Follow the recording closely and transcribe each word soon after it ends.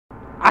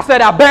I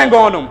said I bang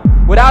on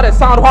him without a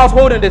sound whilst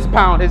holding this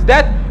pound. His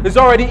death is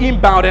already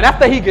inbound, and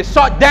after he gets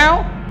shot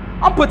down,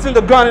 I'm putting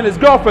the gun in his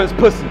girlfriend's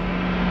pussy.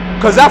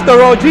 Cause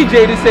after all,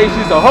 GJ did say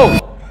she's a hoe.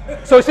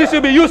 So she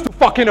should be used to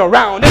fucking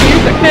around. Nigga,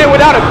 you's a king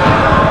without a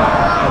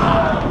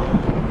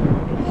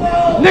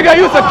Nigga,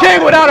 you's a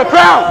king without a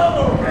crown.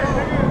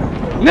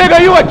 Nigga,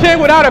 you a king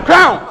without a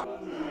crown.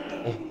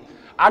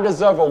 I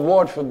deserve an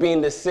award for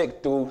being this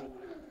sick, dude.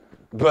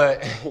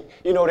 But,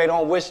 you know, they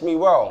don't wish me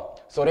well.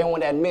 So they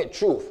won't admit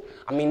truth.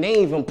 I mean,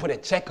 they even put a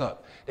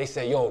checkup. They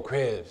say, yo,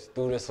 Cribs,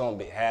 do this on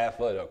behalf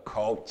of the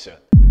culture.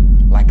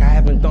 Like I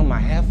haven't done my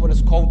half for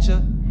this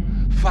culture.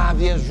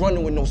 5 years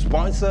running with no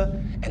sponsor.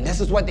 And this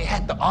is what they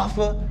had to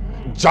offer?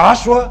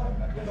 Joshua?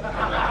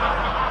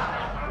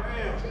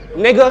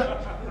 Nigga,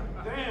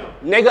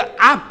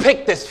 I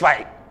picked this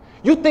fight.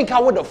 You think I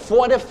would have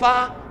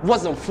fortified?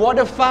 Wasn't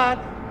fortified?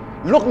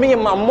 Look me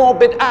in my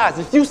morbid eyes.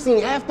 If you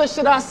seen half the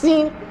shit I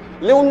seen,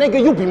 little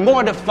nigga, you be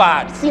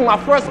mortified. See my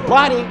first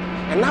body,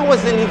 and I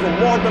wasn't even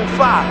more than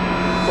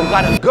 5. So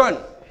got a gun.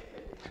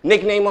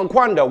 Nickname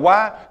Unquanda.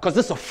 Why? Cause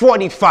it's a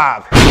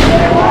 45.